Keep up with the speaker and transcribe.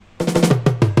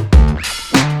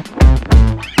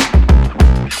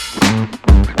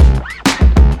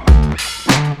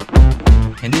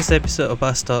this episode of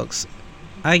Bus Talks,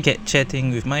 I get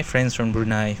chatting with my friends from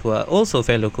Brunei who are also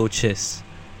fellow coaches.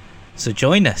 So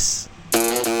join us.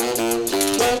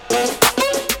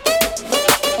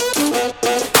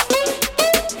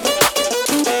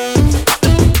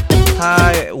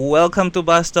 Hi, welcome to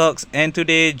Bus Talks, and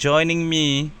today joining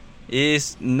me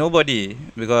is nobody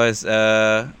because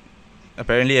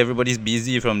apparently everybody's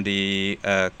busy from the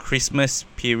Christmas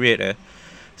period.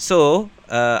 So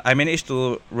I managed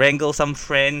to wrangle some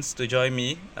friends to join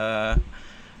me.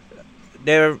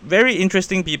 They're very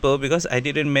interesting people because I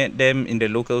didn't met them in the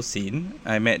local scene.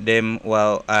 I met them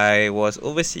while I was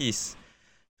overseas.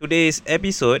 Today's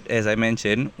episode, as I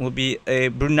mentioned, will be a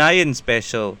Bruneian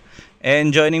special.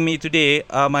 And joining me today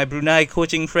are my Brunei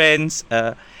coaching friends,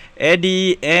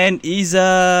 Eddie and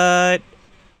Izzat.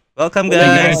 Welcome,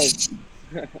 guys.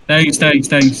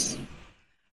 Thanks.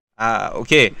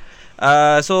 Okay.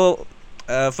 So,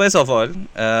 first of all,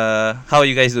 how are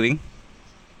you guys doing?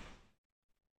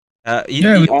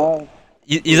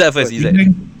 Izzat first. Izzat.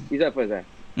 Is that first?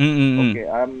 Mm-mm. Okay,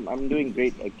 I'm doing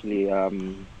great actually.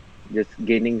 Just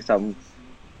gaining some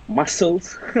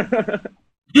muscles.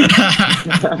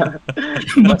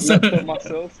 Not so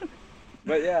muscles.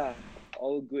 But yeah,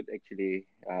 all good actually.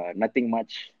 Nothing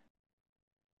much.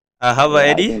 How about I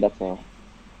Eddie? think that's all.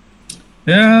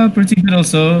 Yeah, pretty good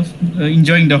also.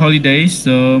 Enjoying the holidays,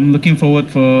 so I'm looking forward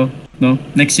for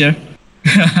next year.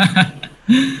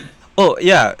 Oh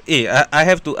yeah. I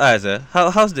have to ask.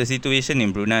 How's the situation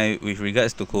in Brunei with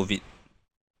regards to COVID?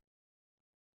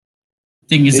 I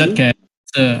think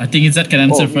Izzat can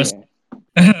answer me, first.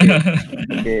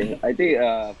 Okay, I think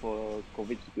for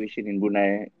COVID situation in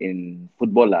Brunei in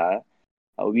football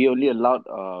we only allowed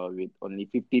with only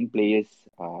 15 players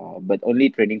but only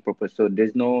training purpose. So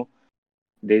there's no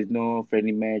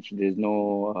friendly match, there's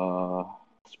no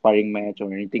sparring match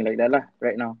or anything like that lah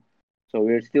right now. So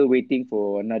we're still waiting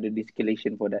for another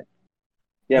de-escalation for that.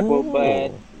 Yeah,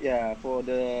 for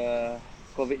the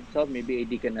COVID itself, maybe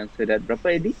Eddie can answer that.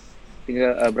 Berapa Eddie?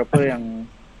 Tinggal berapa yang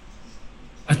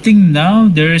I think now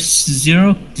there's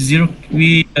zero.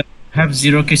 We have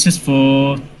 0 cases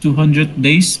for 200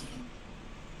 days,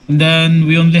 and then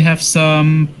we only have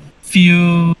some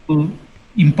few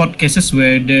import cases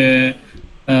where the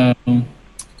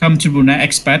come to Brunei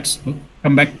expats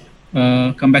come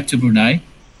back to Brunei.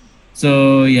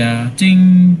 So yeah, I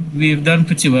think we've done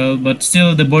pretty well, but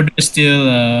still the border is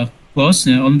still closed,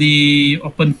 only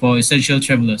open for essential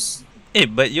travelers.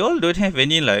 But you all don't have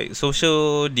any like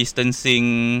social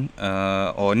distancing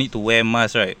or need to wear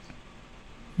masks, right?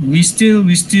 We still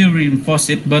reinforce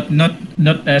it, but not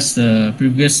as the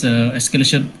previous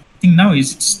escalation. I think now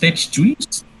is stage 3,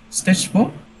 stage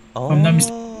 4. Oh. I'm not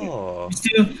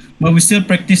we still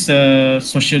practice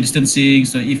social distancing.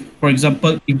 So if, for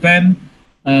example, event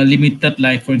limited,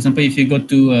 like for example, if you go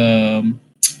to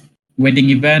wedding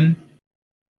event,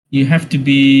 you have to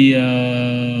be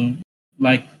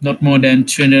like not more than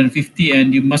 250,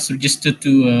 and you must register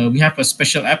to. We have a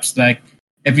special apps like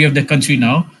every other country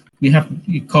now. We have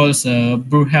it calls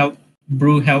brew health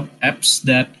apps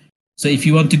that. So if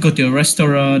you want to go to a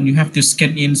restaurant, you have to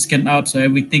scan in, scan out, so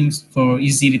everything's for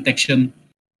easy detection.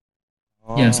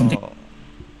 Yeah, something.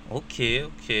 Okay.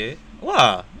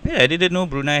 Wow. Yeah, I didn't know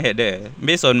Brunei had that.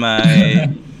 Based on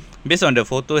the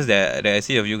photos that I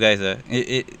see of you guys,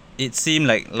 it seemed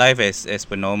like life as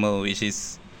per normal, which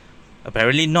is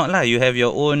apparently not lah. You have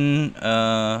your own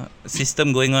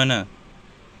system going on.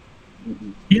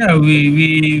 Yeah,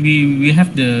 we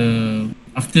have the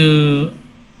after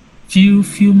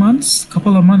few months,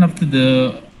 couple of months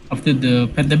after the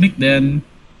pandemic, then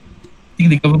I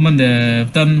think the government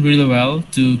have done really well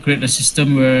to create a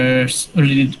system where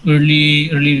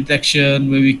early detection,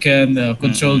 where we can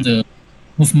control the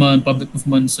public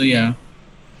movement. So yeah,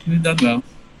 we've done well.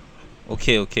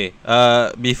 Okay.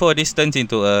 Before this turns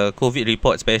into a COVID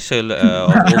report special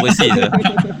overseas,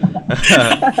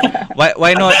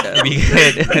 why not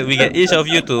we get each of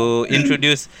you to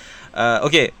introduce.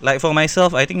 Okay, like for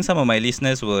myself, I think some of my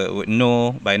listeners would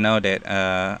know by now that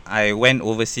I went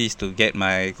overseas to get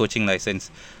my coaching license.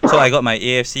 So I got my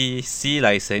AFC C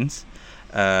license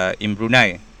in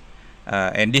Brunei.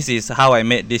 And this is how I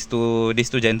met these two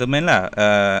gentlemen lah.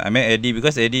 I met Eddie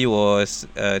because Eddie was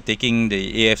taking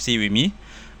the AFC with me.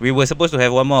 We were supposed to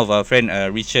have one more of our friend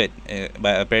Richard,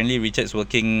 but apparently Richard's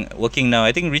working now.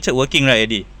 I think Richard working, right,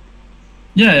 Eddie?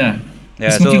 Yeah.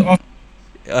 Yeah.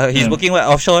 He's working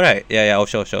offshore, right? Yeah,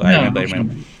 offshore. I remember.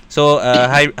 So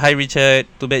hi Richard.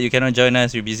 Too bad you cannot join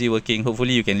us. You're busy working.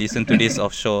 Hopefully you can listen to this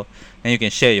offshore, and you can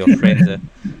share your friends.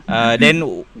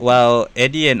 Then while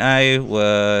Eddie and I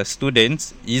were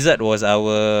students, Izzat was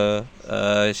our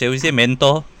shall we say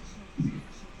mentor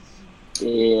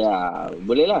Yeah,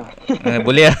 boleh lah. Boleh lah.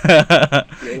 Boleh lah.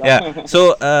 Yeah.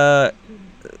 So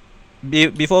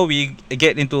before we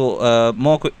get into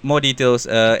more details,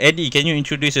 Eddie, can you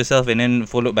introduce yourself and then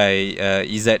followed by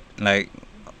Izzat? Like,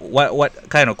 what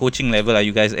kind of coaching level are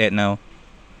you guys at now?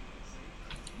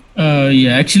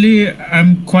 Yeah, actually,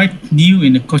 I'm quite new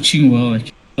in the coaching world.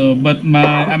 So, but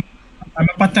I'm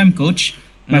a part-time coach.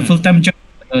 My full-time job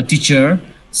is a teacher.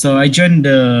 So I joined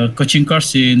the coaching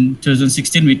course in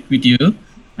 2016 with you.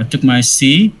 I took my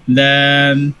C.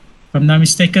 Then, if I'm not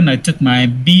mistaken, I took my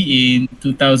B in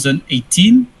 2018.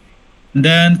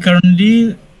 Then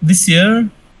currently this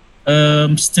year,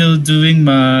 still doing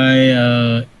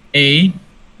my A,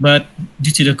 but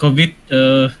due to the COVID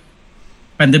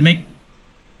pandemic,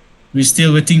 we're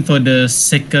still waiting for the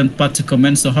second part to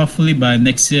comment. So hopefully by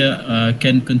next year, I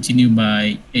can continue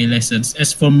my A lessons.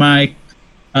 As for my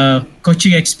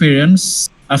coaching experience,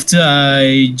 after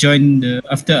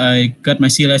after I got my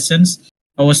C license,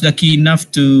 I was lucky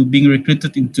enough to being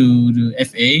recruited into the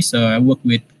FA. So I work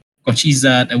with Coach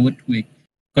Izzat, I work with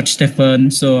Coach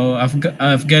Stefan. So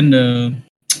I've gained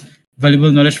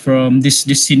valuable knowledge from these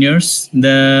seniors.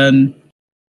 Then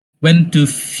went to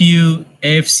few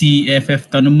AFC AFF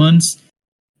tournaments.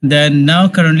 Then now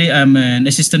currently I'm an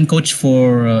assistant coach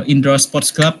for Indra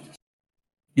Sports Club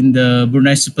in the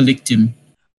Brunei Super League team.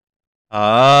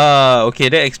 Ah, okay,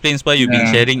 that explains why you've been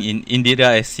Yeah. sharing in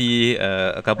Indira SC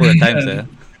a couple of times.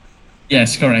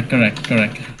 Yes, correct.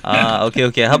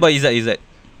 Okay. How about Izzat?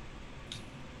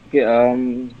 Okay,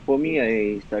 for me,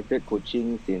 I started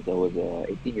coaching since I was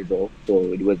 18 years old.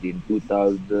 So it was in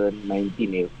 2009,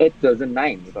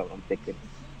 if I'm not mistaken.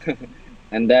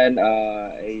 And then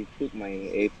I took my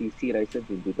AFCC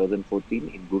license in 2014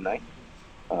 in Brunei.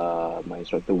 My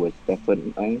instructor was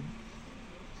Stefan Ang.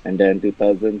 And then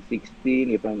 2016,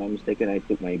 if I'm not mistaken, I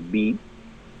took my B.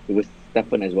 It was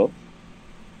Stefan as well.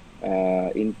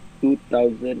 In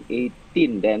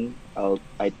 2018, then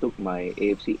I took my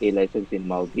AFC A license in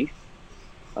Maldives.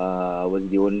 I was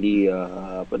the only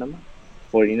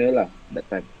foreigner lah that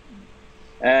time.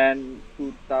 And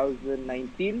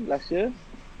 2019, last year,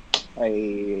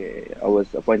 I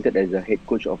was appointed as a head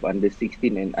coach of under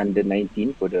 16 and under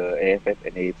 19 for the AFF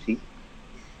and AFC.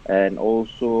 And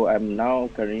also, I'm now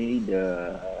currently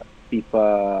the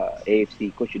FIFA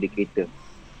AFC coach educator.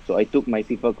 So I took my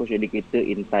FIFA coach educator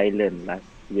in Thailand last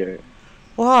year.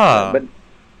 Wow. But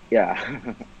yeah.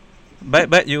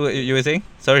 But you were saying?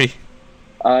 Sorry.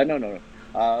 No.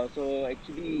 So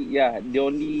actually, yeah, at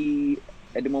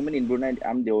the moment in Brunei,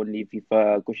 I'm the only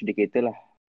FIFA coach educator lah.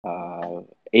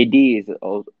 AD is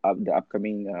also the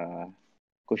upcoming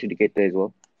coach educator as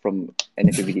well from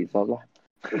NFABD itself lah.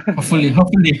 Hopefully,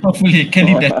 can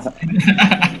lead that.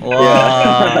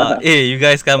 Wow. Hey, you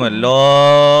guys come a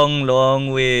long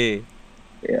way.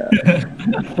 Yeah.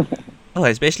 Oh,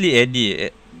 especially Eddie.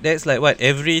 That's like what,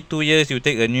 every 2 years you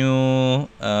take a new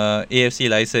AFC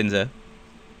license.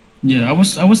 Yeah, I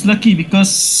was lucky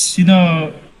because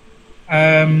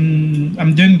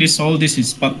I'm doing all this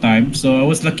is part time. So I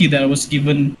was lucky that I was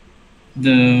given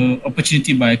the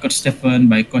opportunity by Coach Stefan,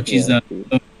 by Coach Izzat.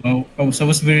 So I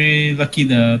was very lucky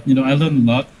that I learned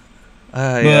a lot.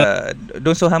 Yeah,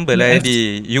 don't so humble,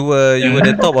 Eddie. You were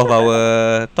the top of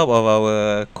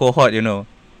our cohort,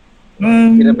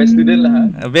 Kira best student lah.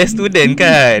 Best student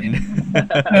kan.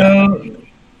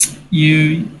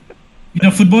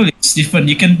 Football is different.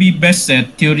 You can be best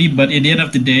at theory, but at the end of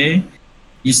the day,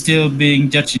 you're still being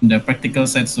judged in the practical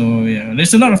side. So yeah,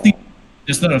 there's a lot of things.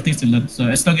 There's a lot of things to learn. So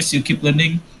as long as you keep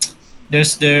learning,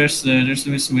 there's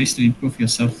always ways to improve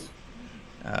yourself.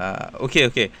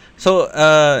 Okay. So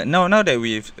now that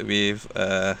we've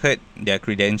heard their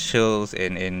credentials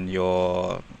and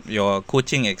your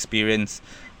coaching experience,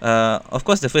 of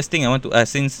course the first thing I want to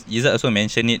ask, since Izzat also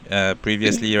mentioned it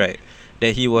previously, right,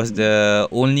 that he was the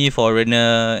only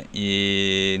foreigner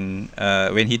in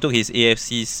when he took his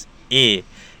AFC's A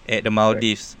at the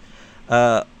Maldives.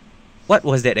 What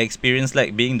was that experience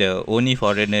like, being the only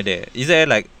foreigner there? Is there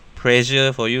like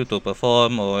pressure for you to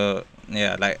perform, or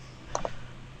like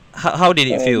how did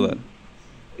it feel?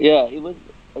 Yeah, it was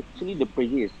actually, the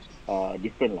pressure is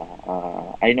different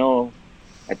lah.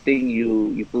 I think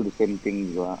you feel the same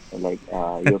thing. You're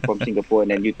from Singapore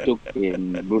and then you took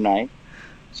in Brunei.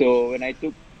 So when I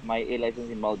took my A license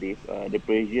in Maldives, the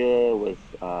pressure was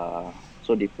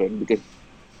so different because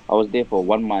I was there for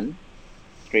 1 month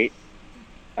straight,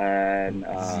 and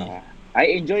I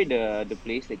enjoyed the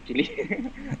place actually.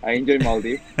 I enjoyed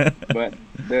Maldives, but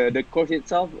the course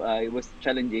itself, it was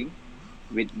challenging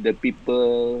with the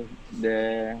people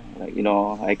there.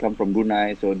 I come from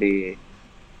Brunei, so they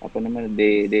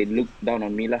look down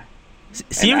on me lah.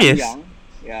 Serious? And I'm young.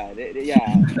 Yeah.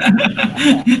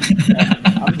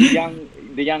 I'm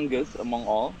the youngest among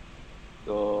all.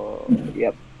 So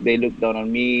yep, they look down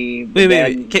on me. But Wait. then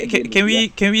again, yeah.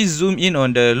 Can we zoom in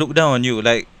on the look down on you?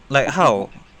 Like how?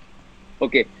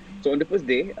 Okay, so on the first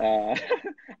day,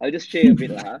 I'll just share a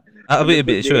bit lah. On the A first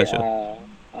bit. day, Sure.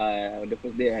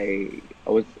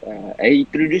 I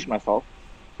introduced myself.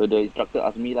 So the instructor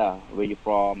asked me lah, where you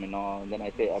from and all. Then I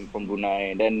said I'm from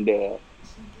Brunei. Then the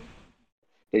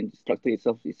instructor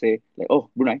itself he say like, oh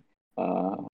Brunei,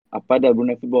 apa ada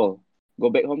Brunei football? Go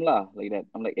back home lah, like that.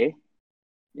 I'm like, And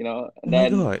Oh my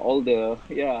then god. all the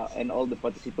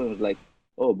participants was like,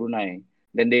 oh Brunei.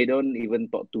 Then they don't even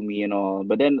talk to me and all.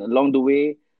 But then along the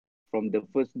way, from the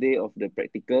first day of the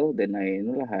practical, then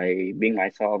I being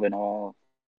myself and all.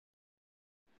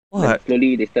 Then What?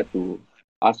 slowly they start to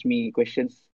ask me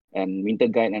questions and winter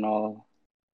guide and all.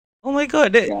 Oh my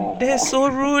god. That's Yeah,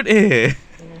 so rude. Eh.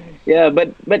 yeah,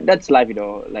 but that's life,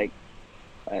 Like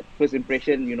at first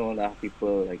impression, lah,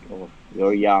 people like, oh,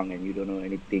 you're young and you don't know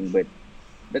anything, but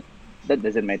that that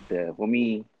doesn't matter for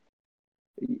me.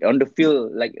 On the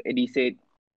field, like Eddie said,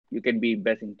 you can be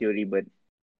best in theory, but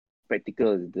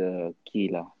practical is the key,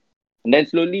 lah. And then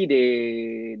slowly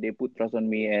they put trust on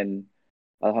me, and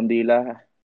Alhamdulillah,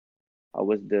 I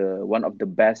was the one of the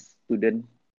best student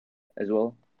as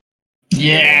well. So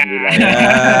Yeah. Alhamdulillah, Ya,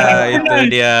 yeah. itu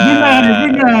dia.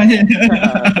 Brunei.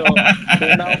 So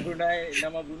now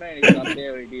nama Brunei is up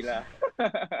there already lah.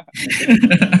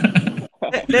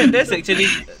 That's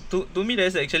actually to me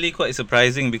that's actually quite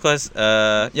surprising because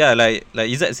like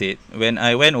Izzat said, when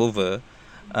I went over,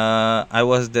 I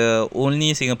was the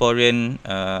only Singaporean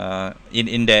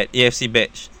in that AFC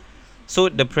batch.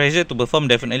 So the pressure to perform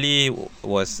definitely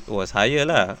was higher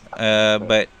lah.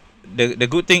 But the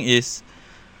good thing is,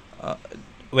 uh,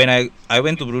 when I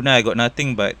went to Brunei, I got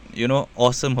nothing but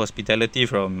awesome hospitality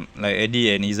from like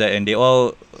Eddie and Izzat, and they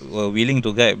all were willing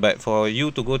to guide. But for you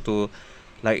to go to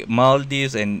like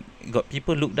Maldives and got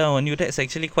people look down on you, that's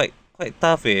actually quite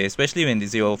tough, especially when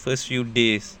it's your first few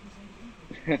days.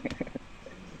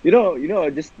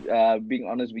 Just being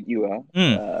honest with you,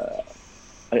 Hmm.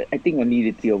 I think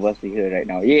only the three of us are here right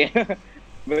now. Yeah.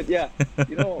 But yeah,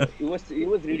 it was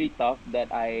really tough that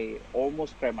I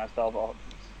almost cried myself out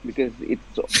because it's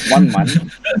 1 month.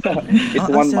 It's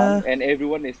Ah, 1 month Asa. and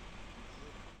everyone is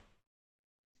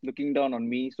looking down on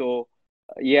me. So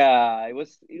yeah, it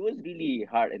was really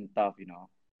hard and tough,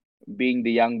 being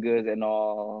the youngest and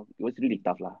all. It was really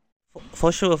tough lah.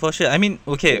 For sure, for sure. I mean,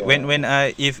 okay, when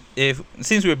Yeah. I if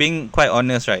since we're being quite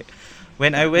honest, right?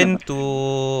 When I went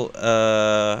to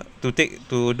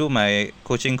do my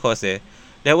coaching course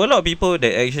there were a lot of people that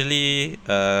actually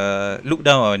looked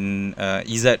down on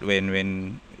Izzat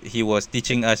when he was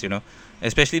teaching us,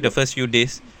 especially the first few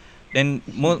days. Then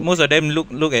most of them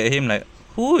look at him like,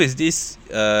 who is this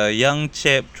young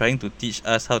chap trying to teach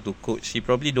us how to coach? He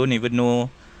probably don't even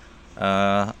know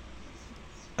uh,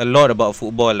 a lot about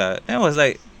football lah. Then I was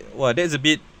like, wow, that's a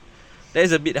bit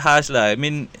harsh lah. I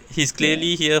mean, he's Yeah.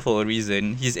 clearly here for a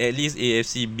reason. He's at least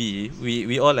AFCB.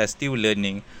 We all are still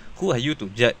learning. Who are you to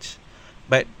judge?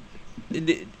 But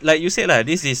like you said lah,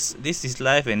 this is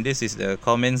life, and this is the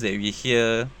comments that we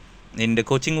hear in the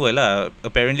coaching world lah.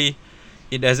 Apparently,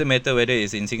 it doesn't matter whether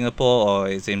it's in Singapore or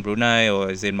it's in Brunei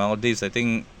or it's in Maldives. I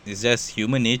think it's just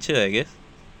human nature, I guess.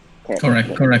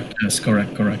 Correct. Yes,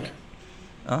 correct.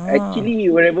 Ah. Actually,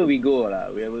 wherever we go,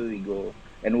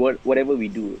 and whatever we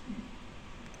do.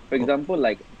 For example,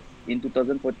 like in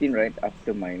 2014, right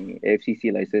after my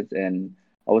AFCC license, and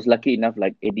I was lucky enough,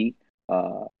 like Eddie,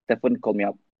 Stefan called me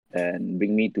up and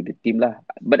bring me to the team lah.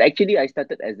 But actually, I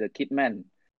started as a kit man,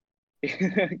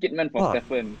 kit man for Wow.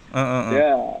 Stefan. Uh.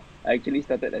 Yeah, I actually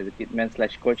started as a kit man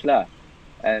 / coach lah,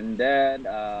 and then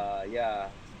and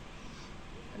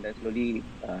then slowly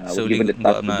I was Slowly given the go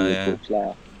task up to lah, be a yeah. coach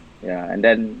lah. Yeah, and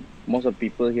then most of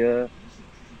people here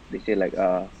they say like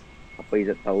apa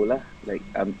Izzat tahu lah, like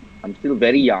I'm still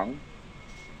very young,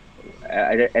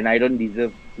 and I don't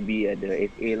deserve to be at the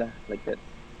FA lah, like that.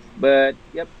 But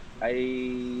yep,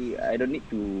 I don't need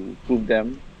to prove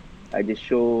them. I just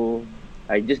do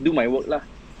my work lah,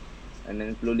 and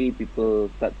then slowly people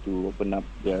start to open up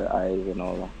their eyes and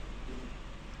all lah.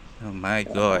 Oh my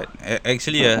god.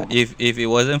 Actually, if it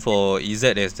wasn't for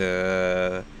Izzat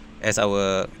as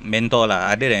our mentor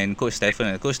lah, other than Coach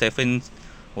Stephen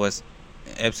was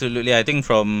absolutely. I think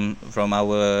from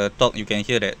our talk, you can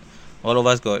hear that all of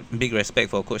us got big respect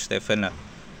for Coach Stephen lah.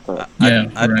 Yeah,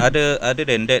 correct. Other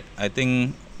than that, I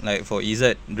think like for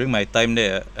Izzat during my time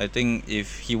there, I think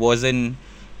if he wasn't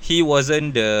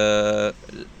the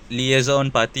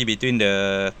liaison party between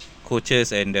the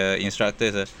coaches and the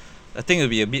instructors. I think it'll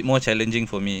be a bit more challenging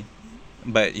for me.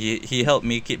 But he helped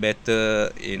me keep better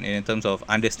in terms of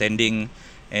understanding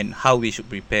and how we should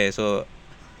prepare. So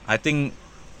I think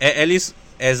at least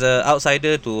as a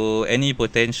outsider to any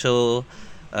potential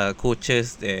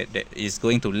coaches that is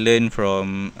going to learn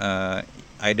from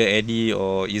either Eddie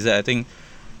or Izzat, I think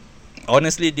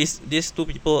honestly these two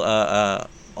people are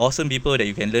awesome people that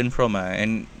you can learn from,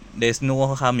 and there's no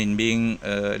harm in being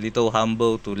a little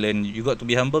humble to learn. You got to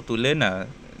be humble to learn.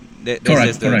 That's Correct,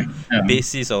 just the correct. Yeah.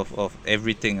 basis of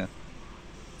everything.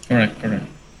 Correct, correct.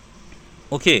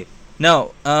 Okay,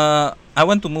 now I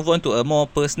want to move on to a more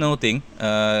personal thing.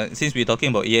 Since we're talking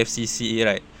about AFCCA,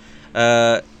 right?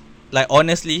 Like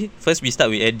honestly, first we start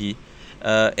with Eddie.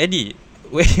 Eddie,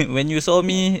 when you saw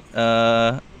me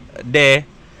there,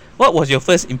 what was your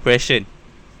first impression?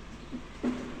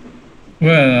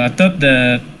 Well, I thought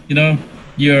that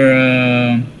you're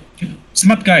a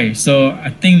smart guy, so I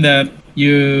think that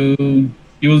you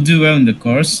will do well in the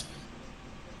course.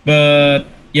 But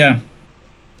yeah,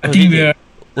 I Oh think we really? are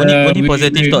Only we,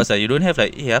 positive we thoughts. You don't have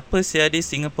like, apa sia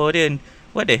this Singaporean?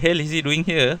 What the hell is he doing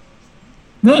here?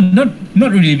 no,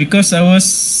 not really, because I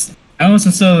was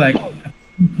also like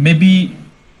maybe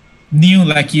new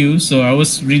like you, so I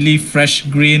was really fresh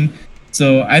green.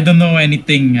 So I don't know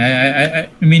anything. I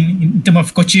mean, in terms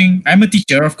of coaching, I'm a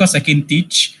teacher. Of course, I can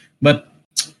teach, but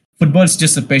football is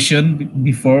just a passion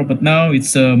before. But now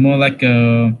it's more like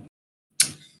you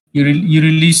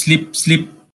really sleep,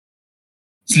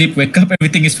 wake up.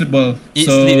 Everything is football. Eat,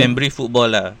 sleep, So and breathe football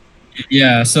lah.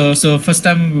 yeah, so first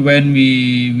time when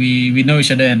we know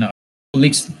each other and our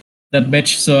colleagues, that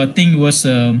batch. So I think it was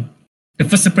the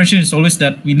first impression is always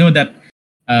that we know that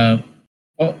uh,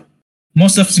 oh,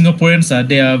 most of Singaporeans are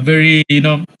they are very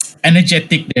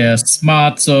energetic, they are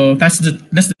smart. So that's the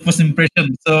first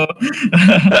impression. So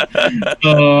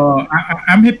so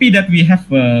I'm happy that we have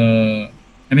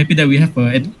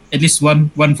at least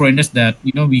one foreigners that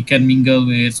we can mingle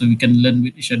with, so we can learn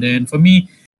with each other. And for me,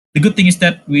 the good thing is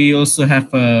that we also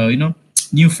have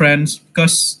new friends,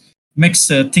 because makes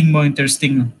thing more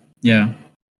interesting. Yeah.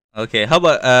 Okay, how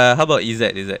about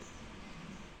Izzat? Izzat?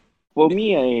 For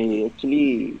me, I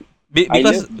actually I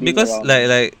Because love being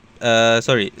around.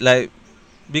 sorry, like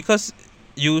because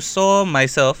you saw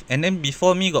myself, and then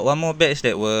before me got one more batch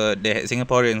that had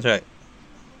Singaporeans, right?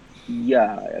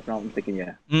 Yeah, if I'm not mistaken,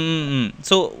 yeah. Mm.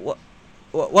 So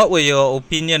what were your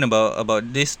opinion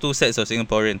about these two sets of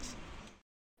Singaporeans?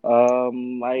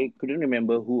 I couldn't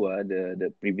remember who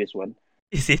the previous one,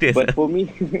 Serious? but for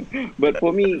me, but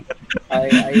for me,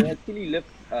 I actually love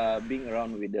being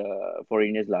around with the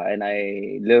foreigners lah, and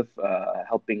I love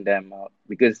helping them out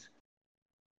because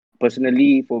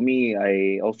personally for me,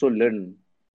 I also learn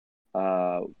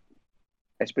uh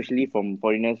especially from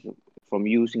foreigners, from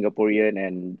you Singaporean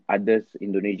and others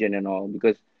Indonesian and all,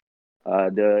 because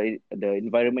the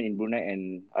environment in Brunei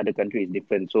and other country is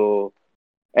different. So,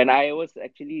 and I was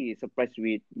actually surprised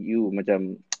with you,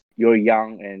 macam you're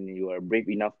young and you are brave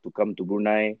enough to come to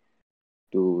Brunei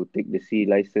to take the C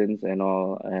license and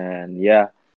all. And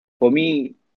yeah, for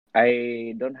me,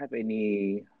 I don't have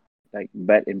any like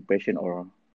bad impression or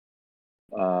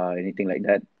anything like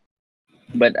that.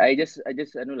 But I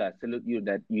know lah, salute you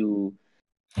that you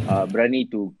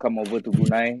berani to come over to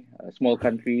Brunei, a small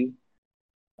country.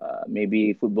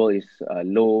 Maybe football is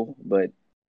low, but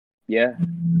yeah.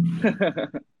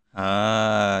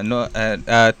 No.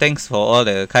 Thanks for all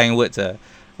the kind words.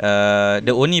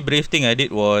 The only brave thing I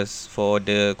did was for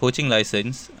the coaching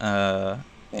license.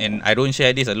 And I don't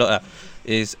share this a lot.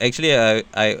 Is actually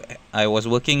I was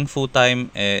working full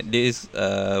time at this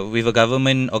with a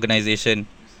government organization,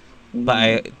 but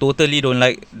I totally don't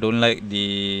like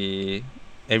the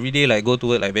everyday like go to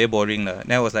work like very boring lah.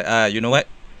 Then I was like, you know what?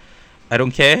 I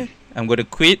don't care. I'm gonna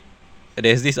quit.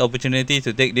 There's this opportunity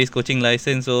to take this coaching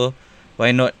license, so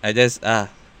why not? I just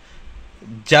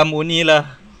jump only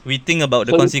lah. We think about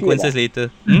the So you quit consequences ah? later.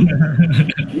 Hmm?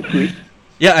 You quit?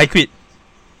 Yeah, I quit.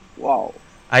 Wow.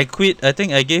 I quit. I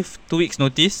think I gave 2 weeks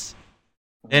notice.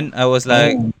 Then I was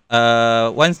like,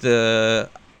 Oh. once the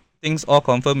things all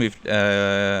confirmed with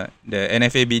the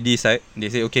NFABD side, they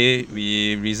say okay,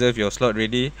 we reserve your slot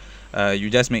ready.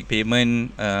 You just make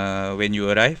payment when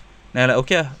you arrive. Then I'm like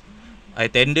okay, I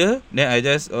tender. Then I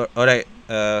just alright.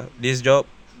 This job,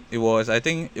 I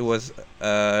think it was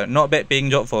not bad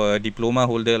paying job for a diploma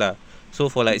holder lah. So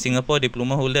for like Singapore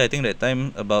diploma holder, I think that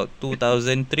time about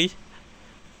 2003.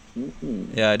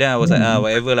 Mm-hmm. Yeah, then I was like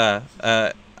whatever lah.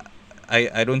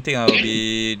 I don't think I'll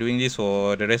be doing this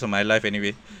for the rest of my life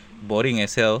anyway. Boring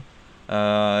as hell.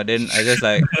 Then I just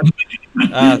like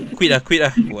quit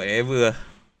lah, whatever lah.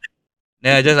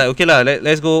 Then I just like okay lah,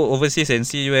 let's go overseas and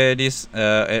see where this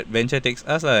adventure takes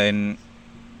us lah. And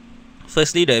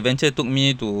firstly, the adventure took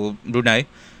me to Brunei,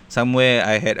 somewhere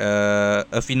I had a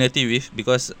affinity with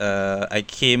because I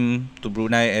came to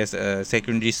Brunei as a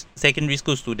secondary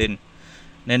school student.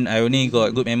 Then I only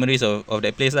got good memories of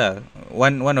that place lah.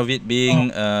 One of it being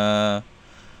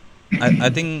I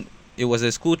think it was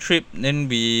a school trip. Then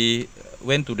we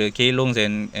went to the Kelongs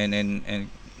and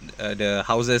the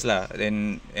houses lah,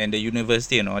 and the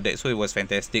university and all that. So it was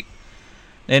fantastic.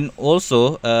 And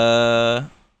also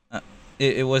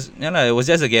it was it was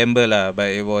just a gamble lah, but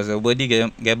it was a worthy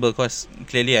gamble because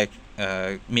clearly I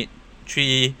made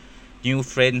 3 new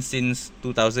friends since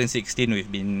 2016.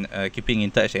 We've been keeping in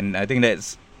touch, and I think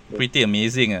that's pretty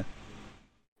amazing.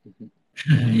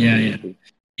 Yeah.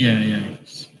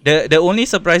 The only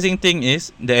surprising thing is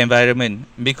the environment,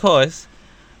 because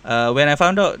when I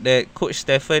found out that Coach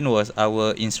Stefan was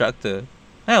our instructor,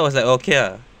 I was like,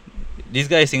 okay, this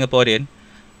guy is Singaporean.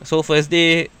 So first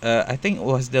day, I think it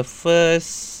was the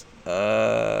first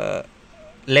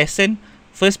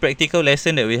first practical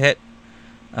lesson that we had.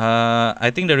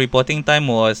 I think the reporting time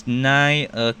was 9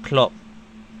 o'clock.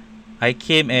 I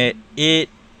came at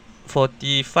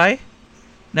 8:45.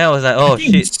 Then I was like, oh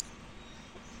shit.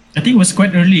 I think it was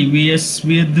quite early. We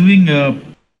are doing a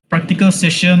practical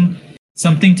session,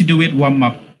 something to do with warm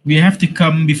up. We have to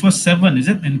come before 7, is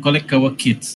it, and collect our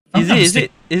kits. Is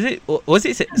it? Was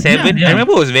it 7? Yeah. I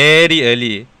remember it was very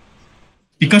early.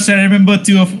 Because I remember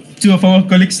two of our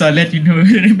colleagues let you know.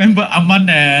 Remember Aman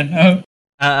and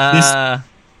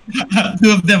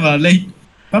two of them are late.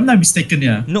 If I'm not mistaken,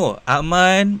 yeah. No,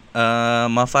 Ahman,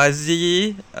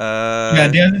 Mafazi.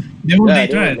 Yeah, they were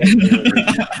late, right?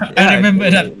 I remember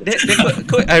that.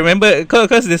 I remember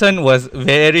because this one was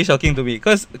very shocking to me.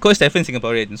 Because Coach Stefan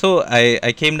Singaporean, so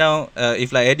I came down.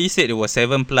 If like Eddie said, it was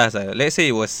 7 plus. Let's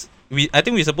say it was I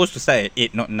think we supposed to start at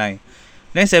 8, not 9.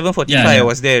 Then 7:45 I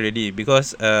was there already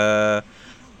because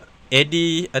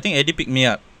Eddie picked me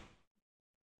up.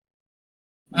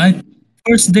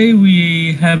 First day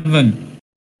we haven't.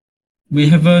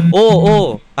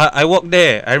 I walked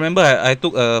there. I remember I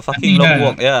took a fucking long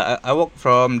walk. Yeah, I walked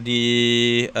from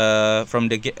the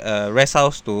rest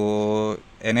house to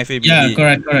NFABD. Yeah,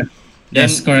 correct. Then,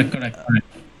 yes, correct.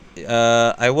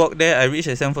 I walked there. I reached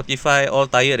at 7:45,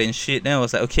 all tired and shit. Then I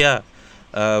was like, okay,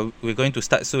 we're going to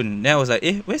start soon. Then I was like,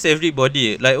 where's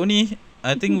everybody? Like only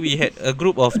I think we had a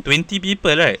group of 20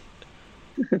 people, right?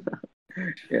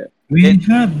 Yeah. We had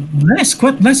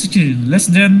quite less actually, less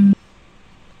than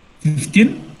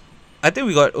 15. I think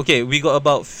we got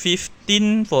about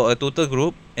 15 for a total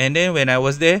group, and then when I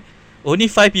was there, only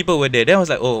 5 people were there. Then I was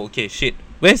like, oh okay, shit.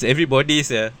 Where's everybody?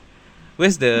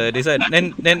 Where's this one?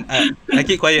 Then I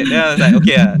keep quiet. Then I was like,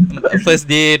 okay, first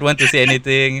day, don't want to say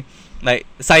anything. Like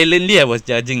silently, I was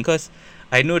judging because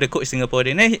I know the coach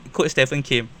Singaporean. Then Coach Stefan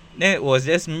came. Then it was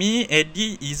just me,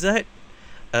 Eddie, Izzat,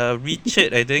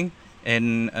 Richard, I think,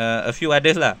 and a few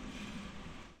others lah.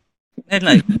 Then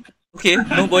like, okay,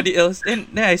 nobody else. Then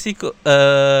I see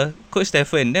Coach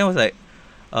Stefan. Then I was like,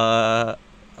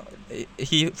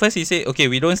 he said, okay,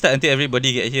 we don't start until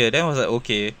everybody get here. Then I was like,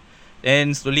 okay.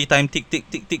 Then slowly time tick.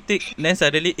 Then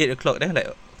suddenly 8 o'clock. Then like,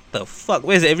 what the fuck?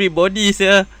 Where's everybody,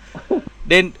 sir?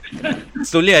 Then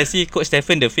slowly I see Coach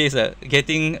Stefan, the face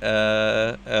getting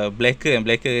blacker and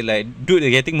blacker. Like, dude,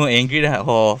 getting more angry.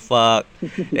 Oh fuck,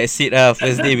 that's it.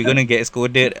 First day we're gonna get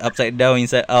scolded upside down,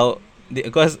 inside out.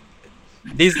 Because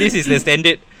this is the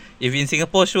standard. If in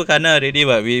Singapore, sure kana already,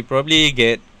 but we probably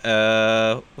get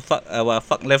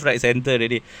fuck left, right, center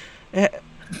already.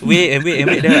 Wait.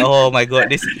 Then oh my god,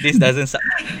 this doesn't suck.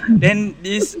 Then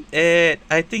this at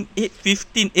I think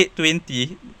 8:15,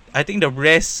 8:20. I think the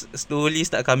rest slowly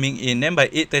start coming in. Then by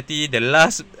 8:30, the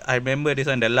last, I remember this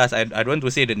one, the last, I don't want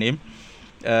to say the name.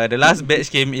 The last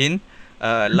batch came in.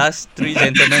 Last 3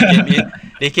 gentlemen came in.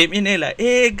 They came in and like,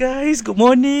 hey guys, good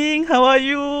morning. How are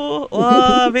you?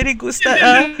 Wow, very good start.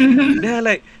 They're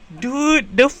like,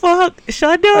 dude, the fuck?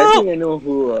 Shut up. I think I know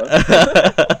who.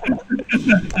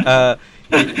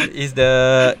 Is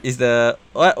the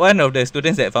one of the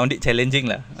students that found it challenging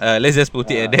lah. Let's just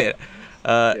put it at that.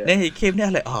 Then he came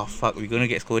there like, oh fuck, we're gonna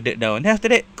get scolded down. Then after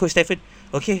that, Coach Stefan,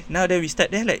 okay, now that we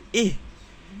start, they're like,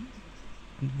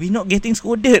 we not getting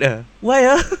scolded.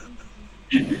 Why?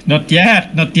 Not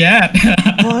yet.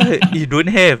 What? You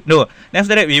don't have? No. Then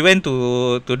after that, we went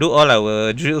to do all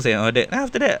our drills and all that. Then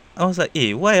after that, I was like,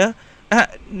 why?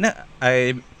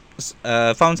 I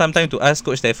found some time to ask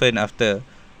Coach Stefan after.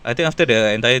 I think after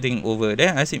the entire thing over.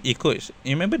 Then I asked him, coach,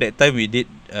 you remember that time we did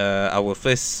our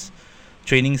first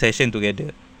training session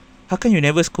together? How come you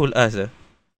never scold us? Then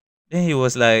he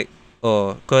was like,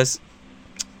 oh, cause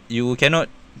you cannot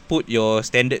put your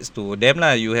standards to them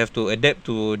lah. You have to adapt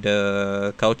to the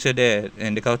culture there,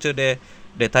 and the culture there,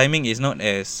 the timing is not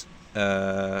as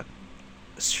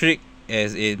strict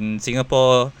as in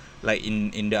Singapore, like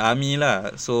in the army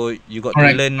lah. So you got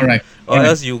to learn, or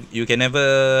else you can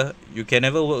never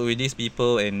work with these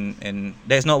people, and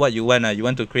that's not what you want. You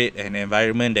want to create an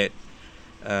environment that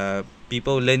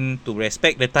people learn to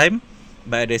respect the time,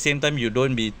 but at the same time you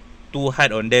don't be too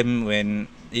hard on them when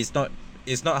it's not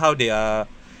how they are,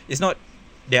 it's not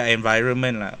their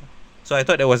environment lah. So I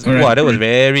thought that was that was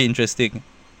very interesting.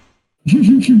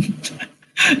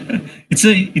 It's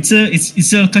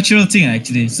a cultural thing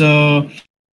actually. So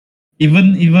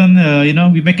even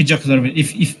we make a joke out of it.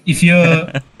 If you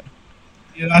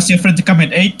ask your friend to come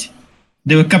at 8,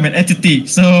 they will come at 8:30.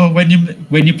 So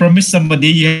when you promise somebody,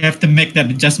 you have to make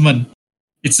that adjustment.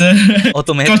 It's a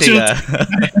automatic.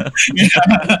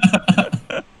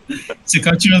 It's a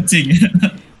cultural thing.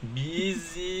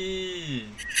 Busy.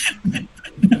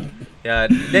 Yeah,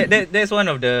 that's one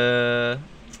of the.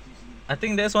 I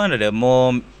think that's one of the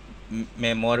more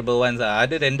memorable ones.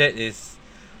 Other than that is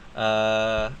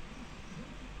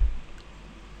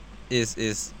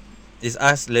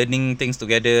us learning things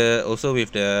together. Also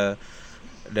with the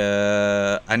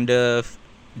under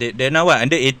they're now what,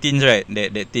 under 18s, right?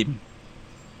 That team.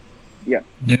 Yeah.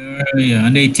 Yeah,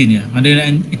 under 18. Yeah, under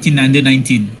 18, under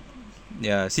 19.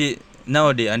 Yeah. See, now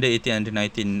they under 18, under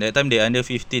 19. That time they under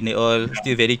 15. They all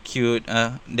still very cute.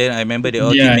 Then I remember they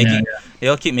all they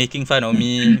all keep making fun of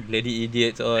me, bloody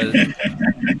idiots all.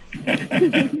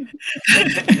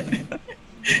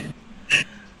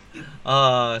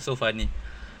 So funny.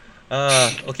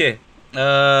 Okay.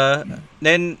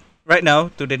 Then right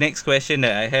now to the next question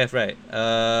that I have, right?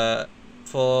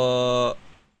 For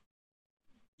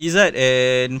Izzat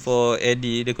and for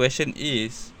Eddie, the question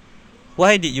is,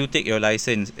 why did you take your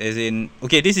license? As in,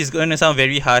 okay, this is gonna sound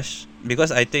very harsh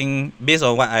because I think based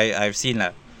on what I've seen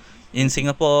lah, in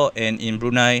Singapore and in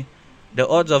Brunei, the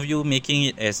odds of you making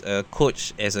it as a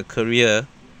coach, as a career,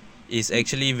 is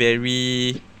actually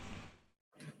very,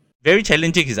 very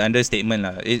challenging. Is understatement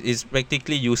lah. It's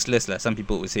practically useless lah, some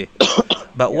people would say.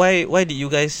 But why did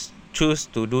you guys choose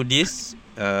to do this?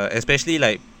 Especially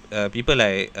like people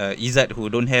like Izzat who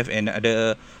don't have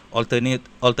another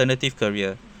alternative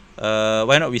career.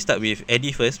 Why not we start with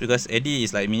Eddie first, because Eddie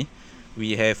is like me.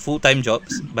 We have full-time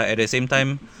jobs, but at the same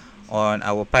time, on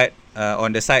our part,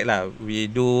 on the side lah, we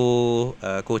do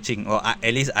coaching, or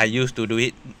at least I used to do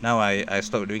it. Now I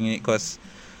stopped doing it because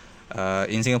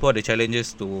in Singapore the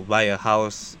challenges to buy a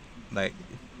house, like,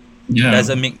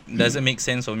 doesn't make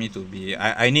sense for me to be.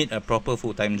 I need a proper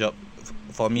full-time job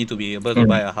for me to be able to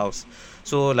buy a house.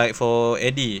 So like for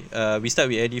Eddie, we start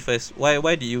with Eddie first. Why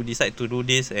did you decide to do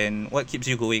this, and what keeps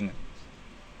you going?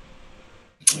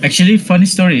 Actually, funny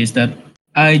story is that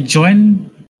I joined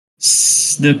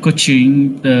the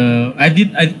coaching. I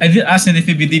did ask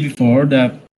NFABD before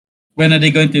that when are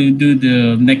they going to do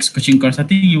the next coaching course. I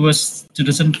think it was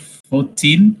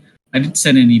 2014. I did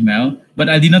send an email, but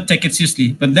I did not take it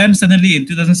seriously. But then suddenly in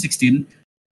 2016,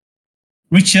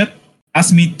 Richard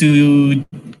asked me to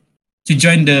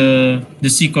join the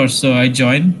C course, so I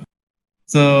joined.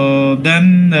 So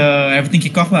then everything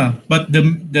kicked off lah. But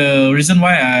the reason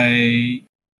why I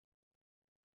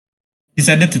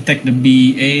decided to take the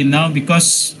BA now,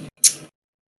 because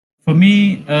for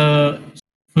me,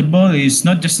 football is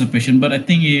not just a passion, but I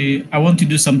think I want to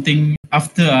do something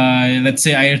after let's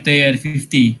say I retire at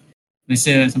 50. Let's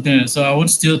say something like that. So I want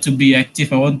still to be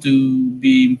active. I want to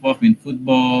be involved in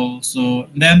football. So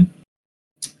then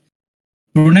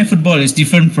Brunei football is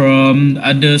different from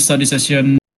other Southeast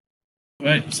Asian,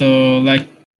 right? So like,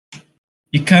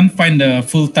 you can't find a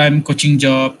full-time coaching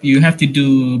job. You have to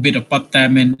do a bit of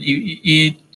part-time, and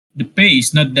the pay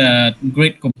is not that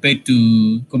great compared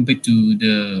to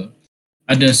the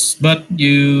others. But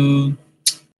the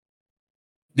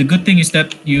good thing is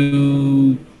that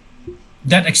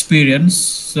that experience,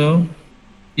 so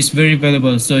is very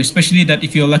valuable. So especially that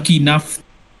if you're lucky enough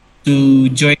to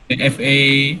join the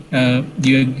FA,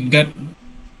 you get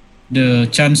the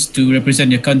chance to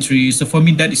represent your country. So for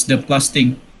me, that is the plus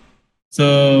thing.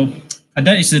 So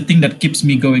that is the thing that keeps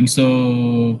me going.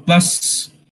 So plus,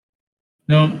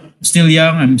 still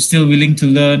young, I'm still willing to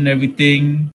learn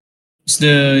everything. It's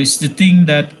the thing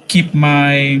that keep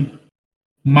my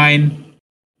mind,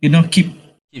 keep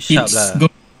sharp lah.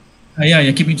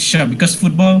 Keep it sharp, because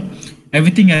football,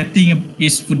 everything I think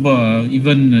is football.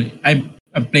 Even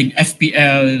I'm playing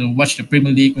FPL, watch the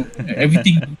Premier League,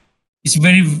 everything is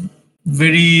very,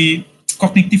 very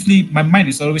cognitively. My mind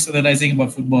is always analyzing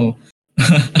about football.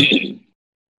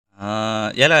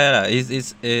 Yeah lah.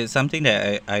 It's something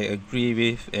that I agree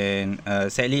with, and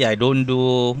sadly I don't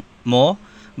do more.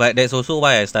 But that's also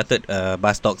why I started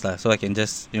bus talks lah, so I can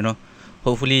just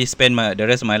hopefully spend the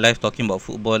rest of my life talking about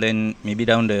football, and maybe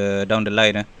down the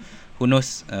line, who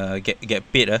knows, get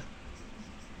paid.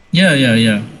 Yeah.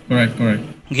 Correct.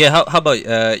 Okay, how about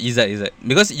Izzat?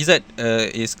 Because Izzat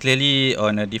is clearly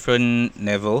on a different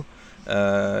level.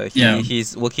 Yeah.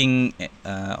 He's working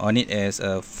on it as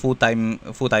a full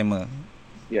timer.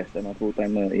 Yes, I'm a full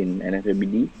timer in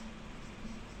NFBD.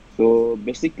 So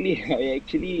basically, I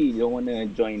actually don't want to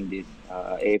join this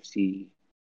AFC,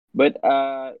 but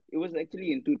it was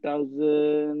actually in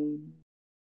 2012,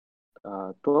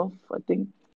 I think.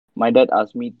 My dad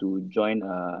asked me to join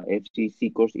a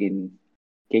FCC course in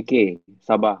KK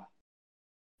Sabah,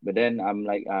 but then I'm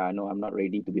like, no, I'm not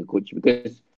ready to be a coach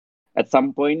because at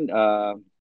some point,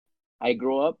 I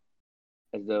grow up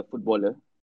as a footballer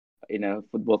in a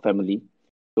football family.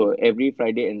 So every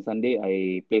Friday and Sunday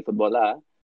I play football lah.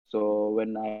 So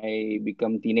when I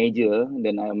become teenager,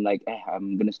 then I'm like,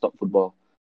 I'm gonna stop football.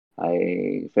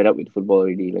 I fed up with football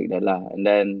already like that lah. And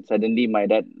then suddenly my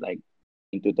dad like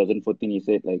in 2014 he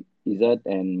said like Izzat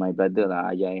and my brother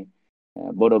lah Ajay,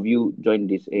 both of you join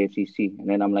this AFCC. And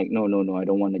then I'm like no, I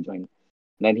don't want to join.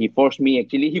 Then he forced me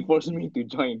he forced me to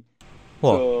join.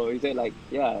 Wow. So he said like,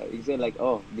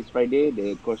 oh, this Friday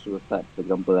the course will start, for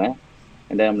example,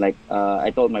 And then I'm like,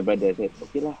 I told my brother, I said,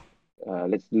 okay lah,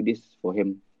 let's do this for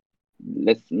him.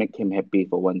 Let's make him happy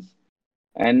for once.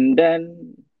 And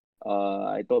then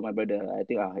I told my brother, I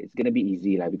think it's gonna be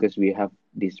easy lah because we have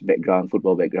this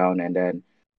football background, and then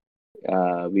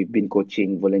we've been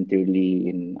coaching voluntarily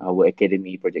in our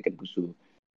academy, Project Kenpusu,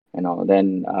 and all.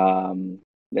 Then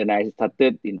I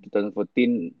started in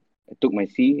 2014. I took my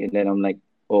C, and then I'm like,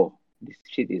 oh, this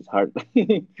shit is hard.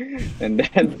 and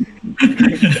then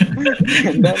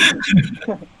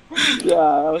yeah,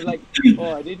 I was like,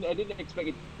 oh, I didn't expect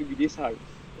it to be this hard,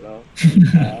 you know.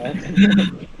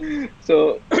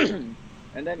 So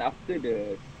and then after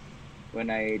when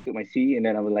I took my C, and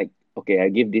then I was like, okay, I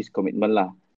give this commitment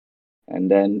lah. And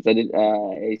then suddenly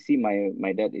I see my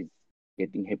dad is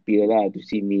getting happier lah to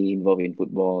see me involved in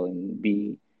football and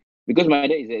because my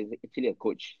dad is actually a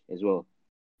coach as well.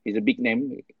 He's a big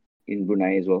name in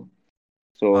Brunei as well.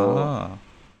 So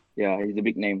yeah, he's a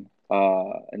big name.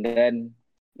 And then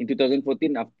in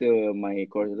 2014, after my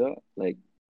course, like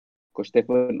Coach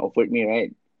Stefan offered me,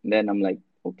 right? And then I'm like,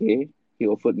 okay. He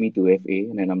offered me to FA,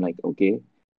 and then I'm like, okay,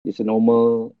 it's a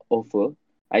normal offer.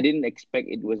 I didn't expect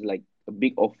it was like a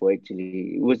big offer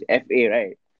actually. It was FA,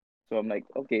 right? So I'm like,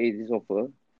 okay, this offer.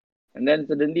 And then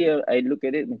suddenly I look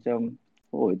at it, macam,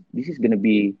 oh, this is gonna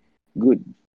be good.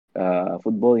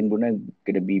 Football in Brunei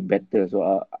gonna be better.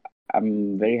 So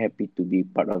I'm very happy to be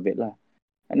part of it lah.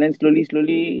 And then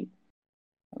slowly,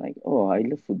 I'm like, oh, I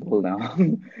love football now.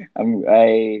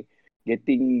 I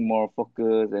getting more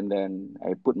focused, and then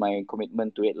I put my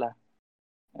commitment to it lah.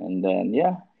 And then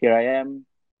here I am.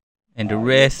 And the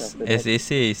rest, as they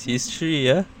say, is history,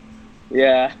 yeah.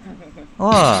 Yeah.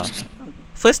 Wow.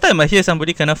 First time I hear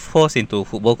somebody kind of forced into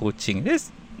football coaching.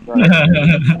 That's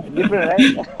different,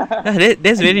 right?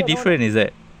 That's very different, is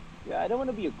that? Yeah, I don't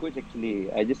want to be a coach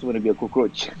actually. I just want to be a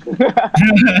cockroach.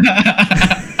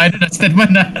 I don't understand,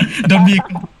 man. Don't be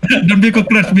a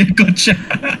cockroach, be a coach.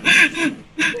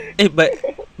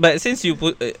 But since you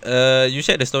you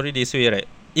shared the story this way, right?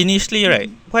 Initially, right?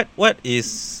 What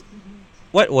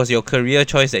was your career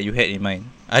choice that you had in mind,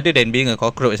 other than being a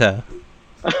cockroach,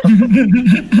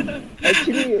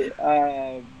 Actually,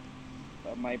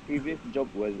 my previous job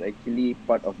was actually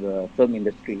part of the film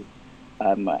industry.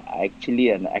 I'm actually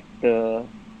an actor,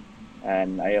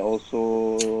 and I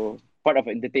also part of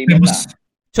entertainment lah.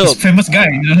 Famous guy.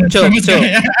 Famous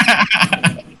guy.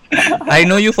 I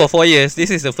know you for 4 years.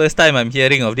 This is the first time I'm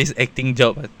hearing of this acting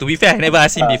job. To be fair, I never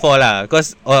asked him before lah.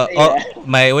 Because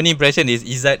my only impression is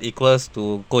Izzat equals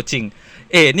to coaching.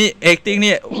 Ni acting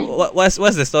ni, what's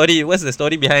the story? What's the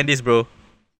story behind this, bro?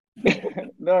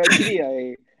 No, actually,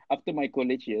 after my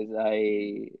college years,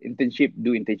 I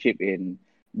do internship in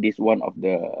this one of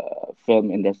the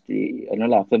film industry,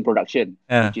 film production,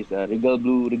 which is Regal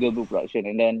Blue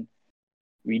production, and then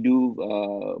we do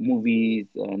movies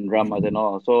and dramas and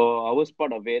all. So I was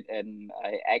part of it, and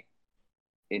I act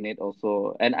in it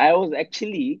also. And I was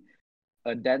actually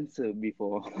a dancer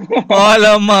before.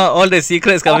 Alamak, all the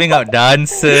secrets coming out.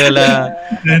 Dancer lah.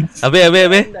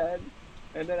 Habis.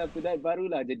 And then after that,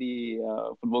 barulah jadi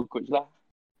football coach lah.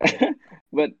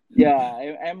 But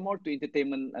yeah, I'm more to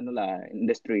entertainment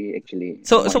industry actually.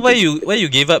 So why you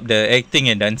gave up the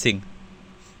acting and dancing?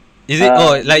 Is it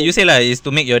like you say lah, is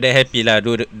to make your dad happy lah,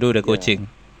 do the coaching?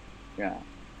 Yeah.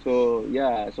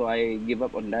 So I give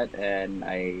up on that and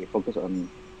I focus on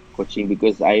coaching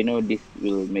because I know this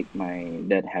will make my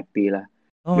dad happy lah.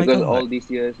 Oh my Because god. all these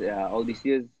years,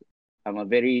 I'm a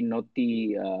very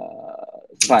naughty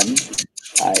son.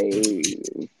 I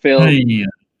failed. Hey,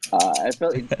 I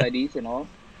failed in studies and all.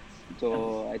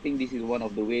 So I think this is one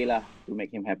of the way lah to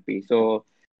make him happy. So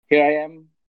here I am.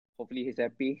 Hopefully he's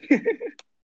happy.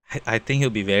 I think he'll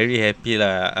be very happy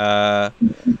lah.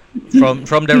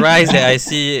 From the rise that I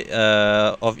see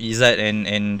of Izzat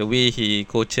and the way he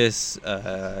coaches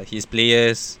his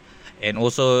players and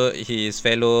also his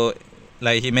fellow,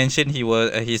 like he mentioned,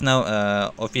 he's now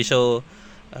official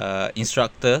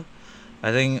instructor.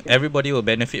 I think everybody will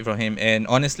benefit from him. And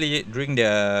honestly, during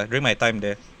my time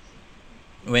there,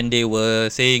 when they were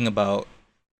saying about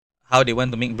how they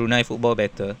want to make Brunei football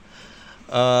better,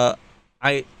 uh,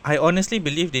 I honestly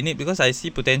believe they need, because I see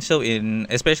potential in,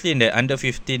 especially in the under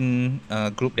 15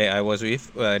 group that I was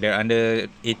with. They're under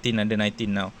 18, under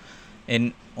 19 now,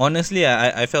 and honestly,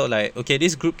 I felt like, okay,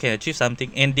 this group can achieve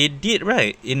something, and they did,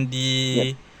 right, in Yep.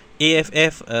 the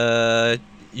AFF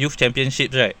youth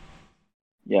championships, right?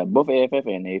 Yeah, both AFF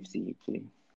and AFC actually.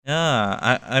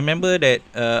 Yeah, I remember that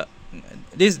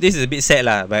this is a bit sad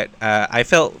lah, but I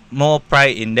felt more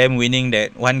pride in them winning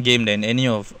that one game than any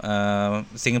of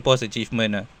Singapore's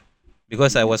achievement,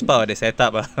 because I was part of the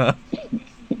setup.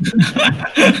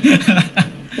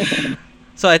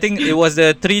 So I think it was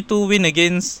the 3-2 win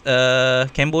against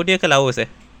Cambodia ke Laos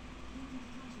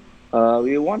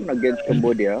We won against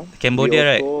Cambodia. Cambodia,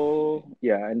 right?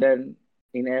 Yeah, and then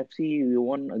in AFC we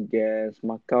won against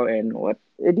Macau and what?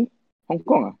 Eddie? Hong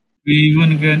Kong. we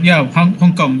won again. Yeah,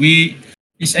 Hong Kong.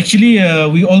 It's actually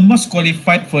we almost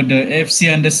qualified for the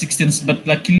AFC under 16s, but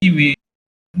luckily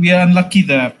we are unlucky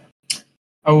that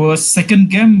our second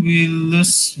game we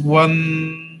lose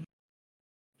 1-2-1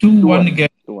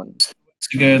 2-1.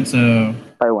 against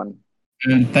Taiwan.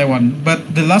 Taiwan.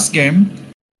 But the last game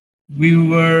we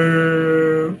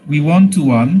won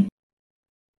 2-1.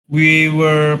 We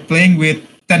were playing with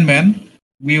 10 men.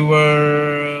 We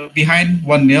were behind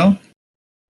 1-0.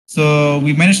 So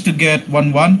we managed to get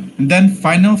 1-1, and then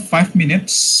final 5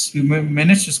 minutes we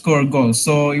managed to score a goal.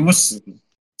 So it was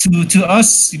to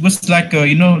us it was like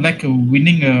like a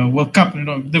winning a World Cup.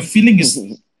 The feeling is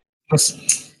the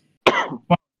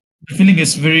feeling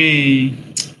is very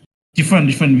different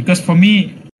because for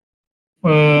me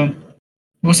it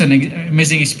was an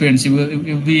amazing experience. It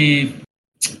will be,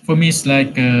 for me, it's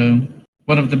like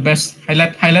one of the best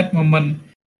highlight moment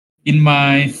in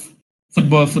my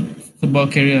football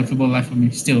career, football life for me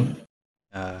still.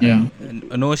 Yeah.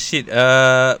 No shit.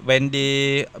 When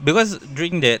they, because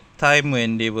during that time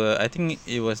when they were, I think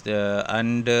it was the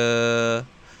under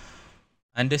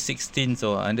 16s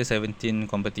or under 17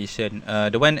 competition.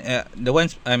 The one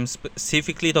I'm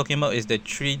specifically talking about is the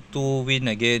 3-2 win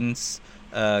against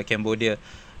Cambodia.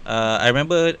 I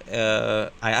remember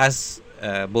I asked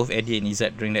both Eddie and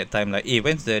Izzat during that time, like, hey,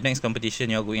 when's the next competition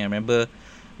you're going? I remember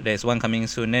there's one coming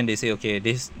soon. Then they say, okay,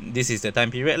 this is the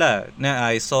time period lah. Then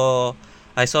I saw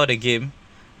the game.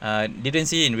 Didn't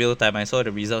see it in real time. I saw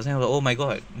the results and I was like, oh my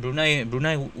god, Brunei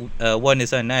won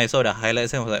this one. Then I saw the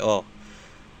highlights and I was like, oh,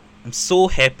 I'm so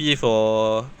happy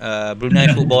for Brunei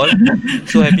football.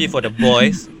 So happy for the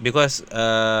boys, because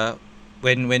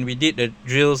when we did the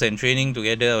drills and training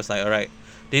together, I was like, alright,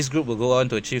 this group will go on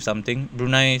to achieve something.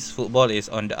 Brunei's football is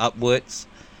on the upwards,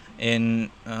 and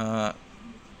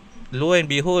lo and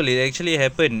behold, it actually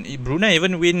happened. Brunei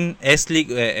even win S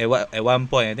League at one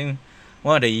point. I think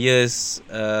one of the years,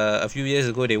 a few years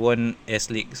ago, they won S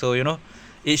League. So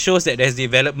it shows that there's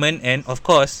development, and of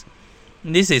course,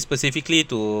 this is specifically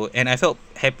to, and I felt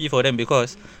happy for them,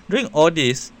 because during all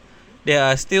this, there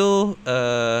are still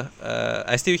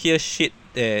I still hear shit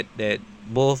that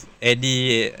both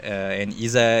Eddie and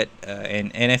Izzat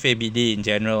and NFABD in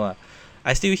general.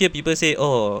 I still hear people say,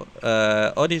 oh,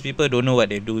 all these people don't know what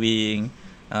they're doing.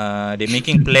 They're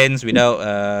making plans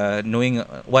without knowing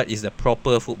what is the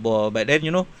proper football. But then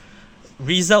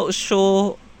results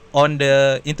show on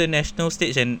the international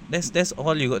stage, and that's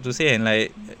all you got to say. And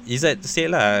like Izzat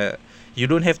said lah, you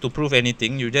don't have to prove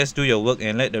anything. You just do your work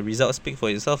and let the results speak for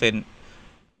itself. And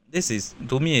this is,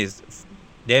 to me, is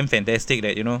damn fantastic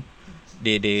that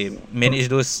they manage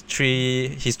those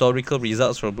 3 historical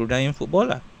results for Bruneian football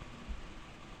lah.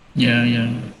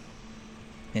 Yeah.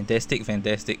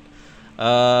 Fantastic.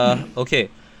 Okay.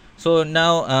 So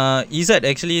now Izzat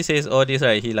actually says all this,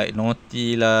 right? He like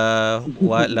naughty lah,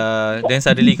 what lah. Then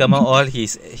suddenly come out all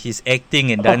his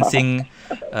acting and dancing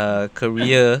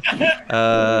career.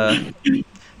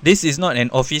 this is not an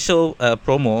official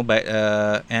promo, but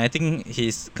and I think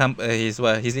his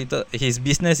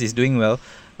business is doing well.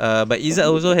 But Izzat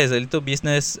also has a little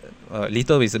business.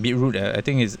 Little is a bit rude. I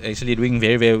think he's actually doing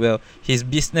very very well. His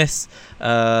business,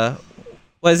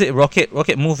 what is it?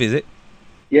 Rocket Move, is it?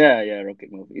 Yeah,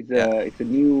 Rocket Move. Yeah. It's a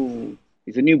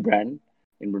new brand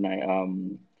in Brunei.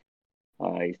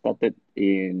 I started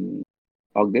in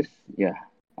August. Yeah,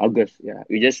 August. Yeah,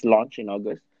 we just launched in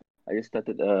August. I just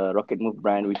started a Rocket Move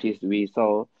brand, which is we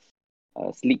sell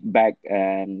sleek bag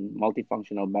and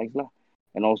multifunctional bags lah.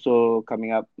 And also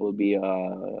coming up will be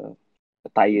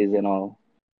tires and all.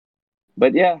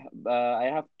 But yeah, I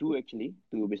have two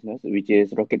business, which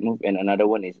is Rocket Move and another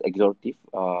one is Exortive.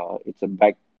 It's a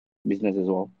bag business as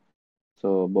well.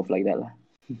 So both like that lah.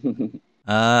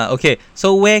 Okay.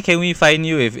 So where can we find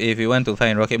you if we want to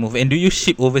find Rocket Move? And do you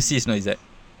ship overseas? No, is that?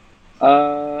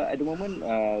 At the moment,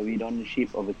 we don't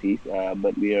ship overseas,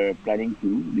 but we are planning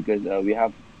to because we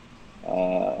have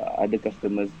other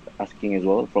customers asking as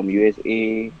well from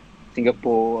USA,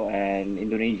 Singapore, and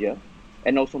Indonesia,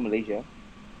 and also Malaysia.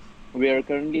 We are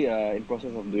currently in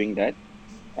process of doing that,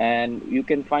 and you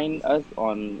can find us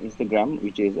on Instagram,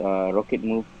 which is Rocket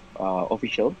Move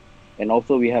official, and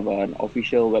also we have an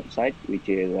official website, which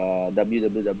is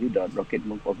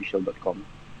www.rocketmoveofficial.com.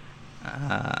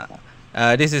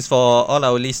 This is for all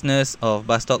our listeners of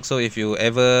Bus Talk. So if you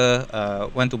ever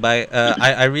want to buy,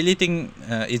 I really think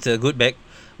it's a good bag.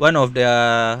 One of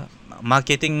their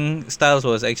marketing styles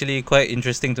was actually quite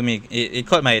interesting to me. It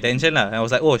caught my attention lah. I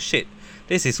was like, oh shit,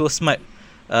 this is so smart.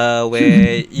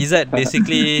 Where Izzat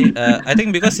basically, I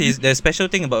think because the special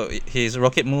thing about his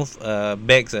Rocket Move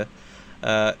bags, it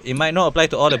might not apply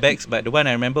to all the bags, but the one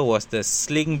I remember was the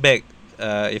sling bag.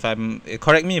 If I'm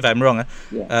correct me if I'm wrong.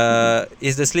 Yeah.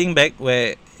 Is the sling bag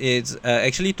where it's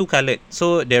actually two colored,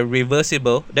 so they're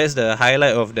reversible. That's the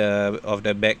highlight of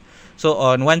the bag. So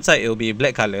on one side it will be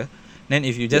black color, then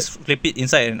if you just flip it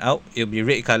inside and out, it'll be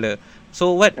red color.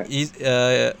 So what is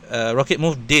Rocket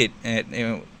Move did,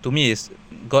 to me is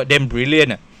goddamn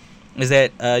brilliant. Is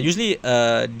that usually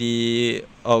the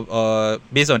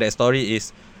based on that story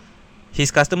is his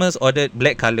customers ordered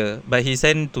black color, but he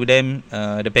sent to them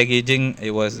the packaging.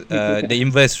 It was the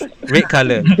inverse, red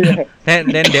color.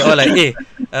 Then they all like, hey,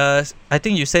 I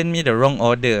think you sent me the wrong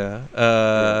order.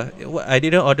 I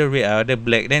didn't order red, I ordered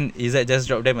black. Then Izzat just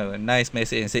dropped them a nice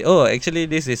message and say, oh, actually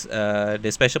this is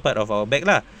the special part of our bag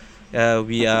lah.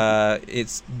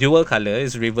 It's dual color,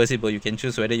 it's reversible. You can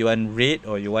choose whether you want red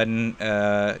or you want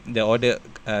the order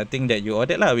thing that you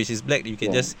ordered lah, which is black. You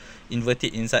can just invert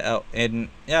it inside out. And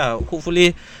yeah,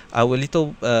 hopefully our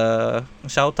little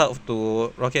shout out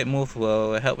to Rocket Move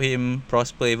will help him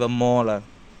prosper even more lah.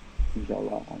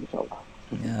 Inshallah.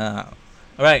 Yeah.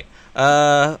 Alright.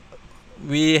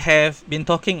 We have been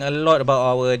talking a lot about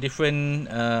our different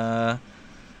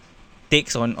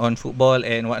takes on football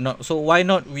and whatnot. So why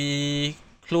not we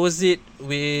close it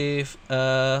with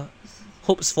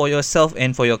hopes for yourself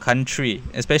and for your country,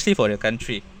 especially for your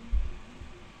country.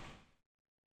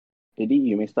 Eddie,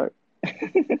 you may start.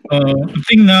 I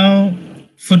think now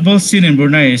football scene in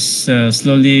Brunei is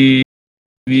slowly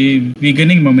we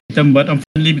gaining momentum, but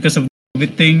unfortunately because of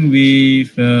everything we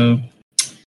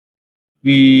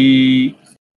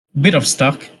bit of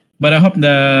stuck. But I hope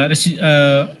that as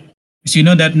you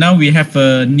know that now we have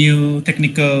a new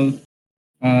technical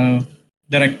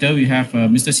director. We have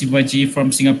Mr. Sivaji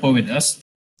from Singapore with us.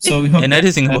 So we hope another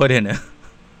Singaporean.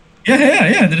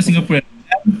 Yeah, there is Singaporean.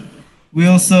 We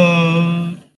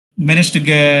also managed to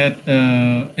get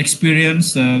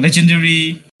experience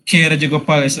legendary K.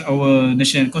 Rajagopal as our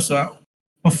national coach. So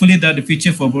hopefully that the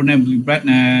future for Brunei will be bright.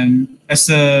 And as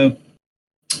a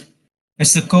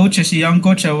coach, as a young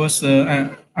coach,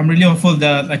 I'm really hopeful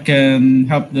that I can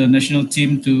help the national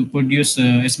team to produce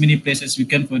as many players as we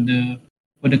can for the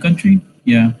country.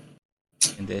 Yeah.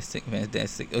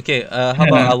 Fantastic. Okay, how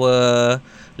about our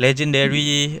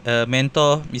legendary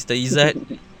mentor, Mr. Izzat?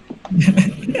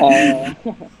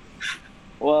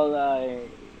 Well,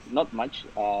 not much.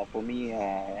 For me,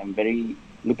 I'm very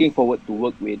looking forward to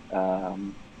work with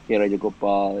K.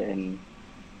 Rajagopal and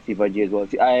Sivaji as well.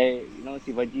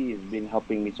 Sivaji has been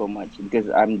helping me so much because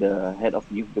I'm the head of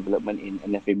youth development in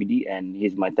NFABD and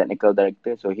he's my technical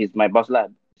director. So he's my boss lah,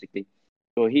 basically.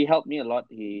 So he helped me a lot.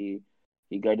 He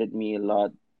guided me a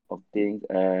lot of things.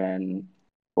 And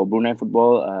for Brunei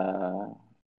football,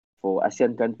 for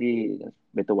ASEAN country,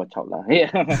 better watch out lah. Yeah.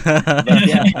 But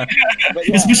yeah,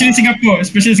 Especially Singapore.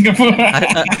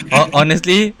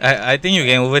 Honestly, I think you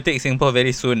can overtake Singapore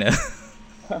very soon.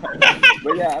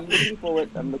 But yeah, I'm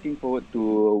looking forward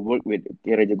to work with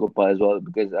K. Rajagopal as well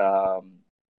because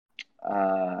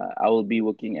I will be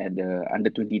working at the under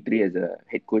 23 as a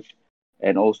head coach,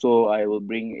 and also I will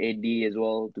bring AD as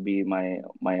well to be my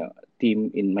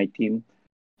team in my team.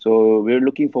 So we're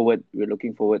looking forward. We're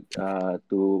looking forward to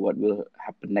what will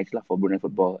happen next lah for Brunei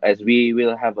football, as we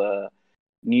will have a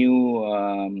new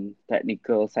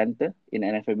technical center in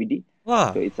NFFBD.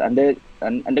 Wow. So it's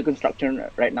under construction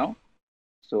right now.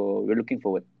 So we're looking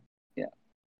forward.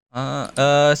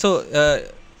 So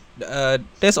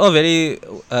that's all very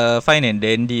fine and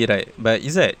dandy, right? But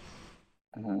is that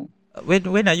Uh-huh.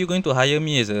 when are you going to hire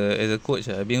me as a coach?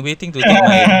 I've been waiting to take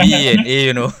my B and A,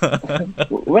 you know.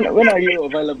 When are you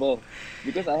available?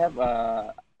 Because I have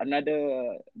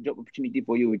another job opportunity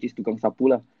for you, which is tukang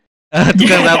sapu lah.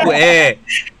 Tukang sapu,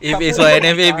 if it's for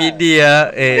NFABD,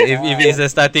 if it's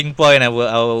a starting point, I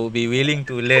will be willing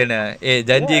to learn.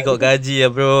 Janji got gaji,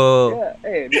 bro.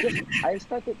 Yeah, because I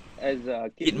started as a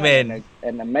Hitman.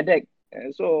 and a medic,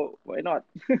 so why not?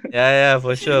 Yeah,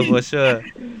 for sure.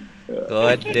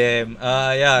 God damn.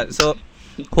 Yeah. So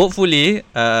hopefully,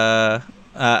 I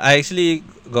actually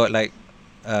got like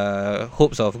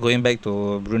hopes of going back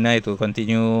to Brunei to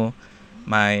continue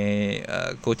my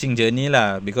coaching journey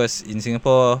lah, because in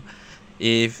Singapore,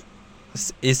 if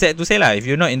it's sad to say lah, if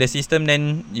you're not in the system,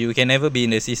 then you can never be in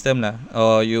the system lah,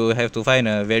 or you have to find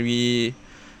a very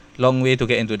long way to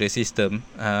get into the system.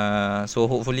 So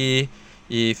hopefully,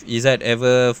 if Izzat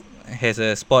ever has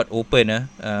a spot open,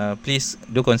 please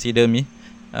do consider me.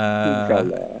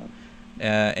 Inshallah.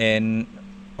 And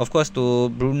of course to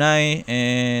Brunei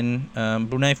and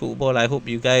Brunei football, I hope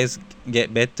you guys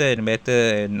get better and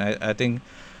better, and I think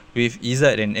with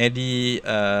Izzat and Eddie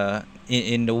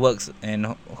in the works, and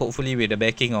hopefully with the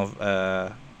backing of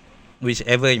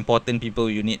whichever important people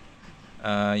you need,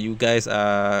 you guys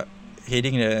are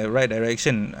heading in the right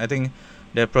direction. I think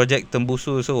the project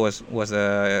Tembusu also was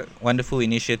a wonderful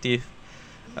initiative.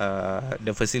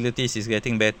 The facilities is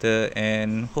getting better,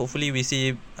 and hopefully we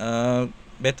see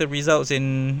better results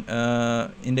in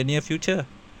the near future.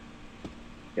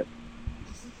 Yep.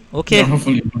 Okay. Yeah,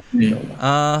 hopefully.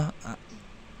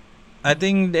 I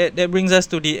think that brings us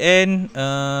to the end.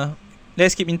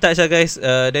 Let's keep in touch, guys.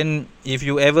 Then if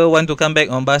you ever want to come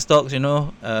back on Bus Talks,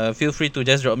 feel free to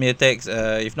just drop me a text.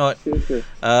 If not, Sure.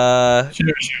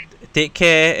 Sure. take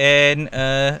care, and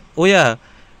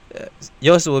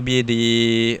yours will be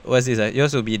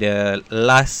yours will be the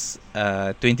last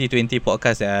 2020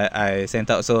 podcast that I sent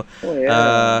out. So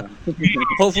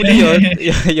hopefully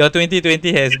your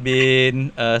 2020 has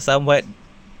been somewhat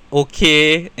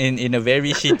okay in a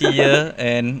very shitty year,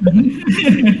 and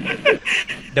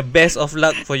the best of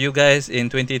luck for you guys in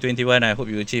 2021. I hope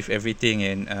you achieve everything,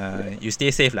 and you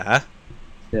stay safe lah.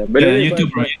 Yeah, You too,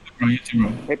 bro.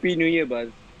 Happy New Year,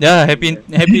 Buzz. Yeah, happy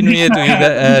New Year to you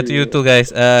guys, to you two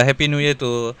guys. Happy New Year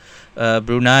to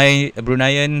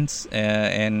Bruneians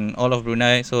and all of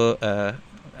Brunei. So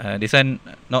this one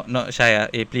not shy.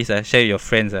 Please share your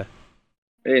friends.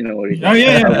 Hey, no worries. Oh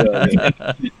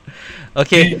yeah.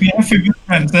 Okay. We have few good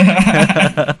friends.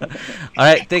 All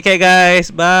right. Take care, guys.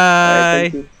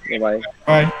 Bye. Thank you.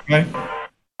 Bye. Bye.